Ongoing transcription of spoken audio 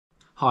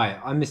Hi,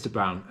 I'm Mr.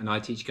 Brown and I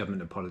teach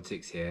Government and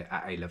Politics here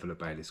at A-Level at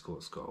Baylis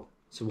Court School.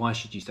 So why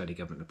should you study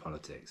Government and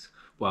Politics?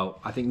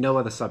 Well, I think no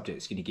other subject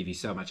is going to give you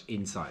so much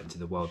insight into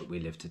the world that we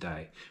live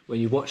today. When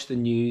you watch the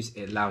news,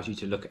 it allows you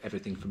to look at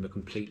everything from a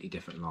completely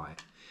different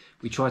light.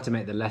 We try to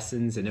make the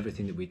lessons and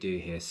everything that we do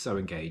here so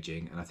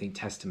engaging, and I think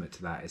testament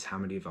to that is how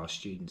many of our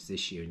students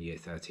this year in Year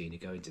 13 are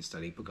going to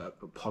study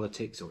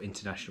politics or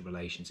international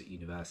relations at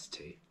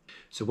university.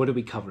 So what do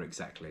we cover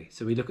exactly?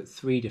 So we look at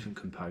three different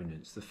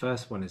components. The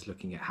first one is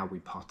looking at how we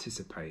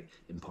participate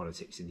in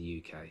politics in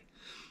the UK.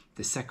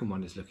 The second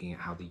one is looking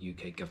at how the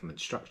UK government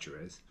structure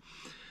is.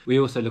 We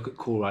also look at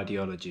core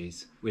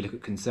ideologies. We look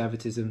at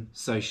conservatism,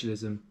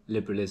 socialism,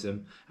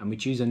 liberalism, and we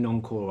choose a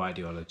non-core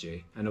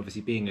ideology. And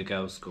obviously being a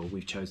girls' school,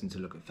 we've chosen to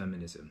look at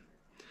feminism.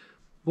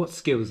 What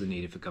skills are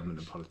needed for government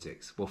and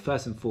politics? Well,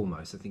 first and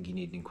foremost, I think you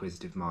need an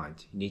inquisitive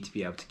mind. You need to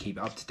be able to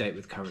keep up to date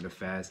with current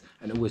affairs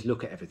and always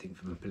look at everything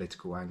from a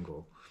political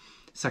angle.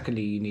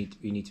 Secondly, you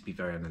need to be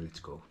very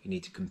analytical. You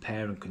need to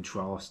compare and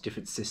contrast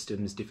different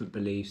systems, different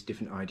beliefs,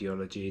 different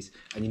ideologies,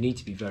 and you need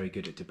to be very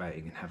good at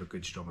debating and have a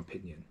good, strong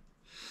opinion.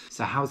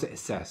 So how's it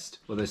assessed?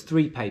 Well, there's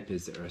three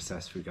papers that are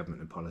assessed through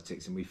Government and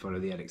Politics, and we follow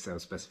the EdExcel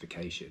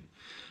specification.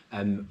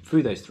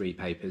 Through those three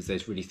papers,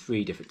 there's really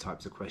three different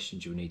types of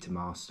questions you'll need to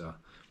master.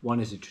 One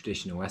is a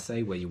traditional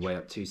essay where you weigh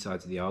up two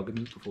sides of the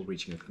argument before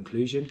reaching a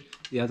conclusion.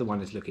 The other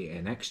one is looking at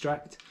an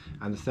extract.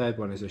 And the third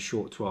one is a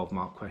short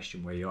 12-mark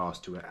question where you're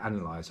asked to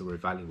analyse or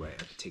evaluate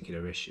a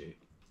particular issue.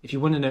 If you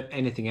want to know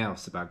anything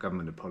else about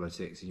government and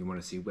politics and you want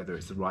to see whether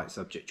it's the right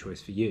subject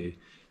choice for you,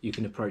 you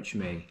can approach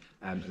me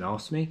and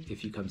ask me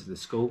if you come to the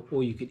school,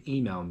 or you can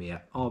email me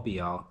at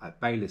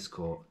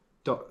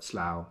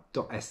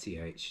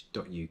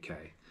rbr@bayliscourt.slough.sch.uk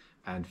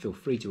and feel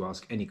free to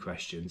ask any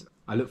questions.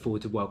 I look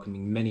forward to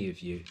welcoming many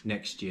of you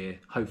next year,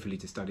 hopefully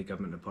to study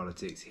government and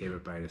politics here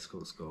at Baylis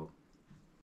Court School.